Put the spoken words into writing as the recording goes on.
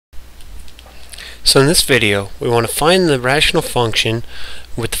So in this video, we want to find the rational function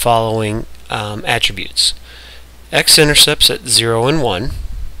with the following attributes. X-intercepts at 0 and 1,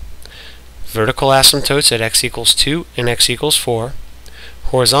 vertical asymptotes at x equals 2 and x equals 4,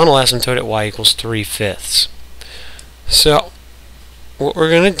 horizontal asymptote at y equals 3/5. So what we're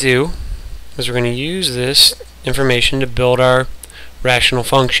going to do is we're going to use this information to build our rational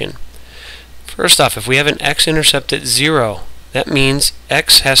function. First off, if we have an x-intercept at 0, that means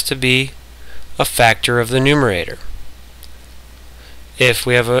x has to be a factor of the numerator. If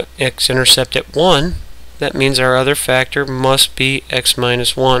we have an x-intercept at 1, that means our other factor must be x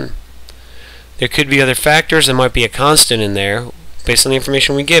minus 1. There could be other factors. There might be a constant in there based on the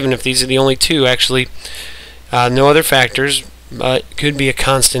information we give, and if these are the only two, actually no other factors, but could be a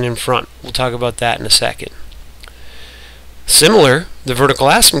constant in front. We'll talk about that in a second. Similar, the vertical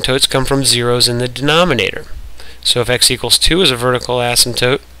asymptotes come from zeros in the denominator. So if x equals 2 is a vertical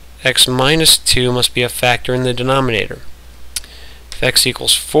asymptote, x minus 2 must be a factor in the denominator. If x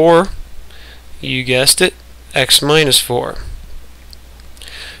equals 4, you guessed it, x minus 4.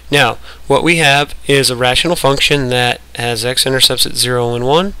 Now, what we have is a rational function that has x-intercepts at 0 and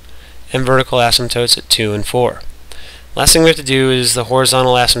 1 and vertical asymptotes at 2 and 4. Last thing we have to do is the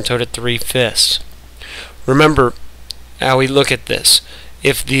horizontal asymptote at 3/5. Remember how we look at this.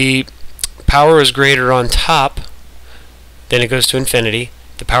 If the power is greater on top, then it goes to infinity.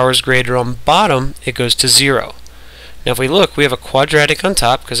 If the power is greater on bottom, it goes to 0. Now if we look, we have a quadratic on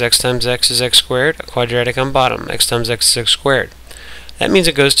top because x times x is x squared, a quadratic on bottom, x times x is x squared. That means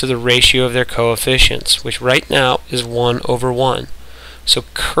it goes to the ratio of their coefficients, which right now is 1 over 1. So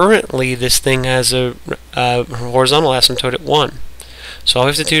currently this thing has a horizontal asymptote at 1. So all we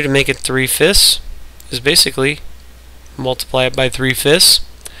have to do to make it 3/5 is basically multiply it by 3/5,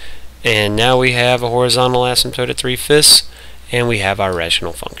 and now we have a horizontal asymptote at 3/5, and we have our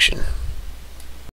rational function.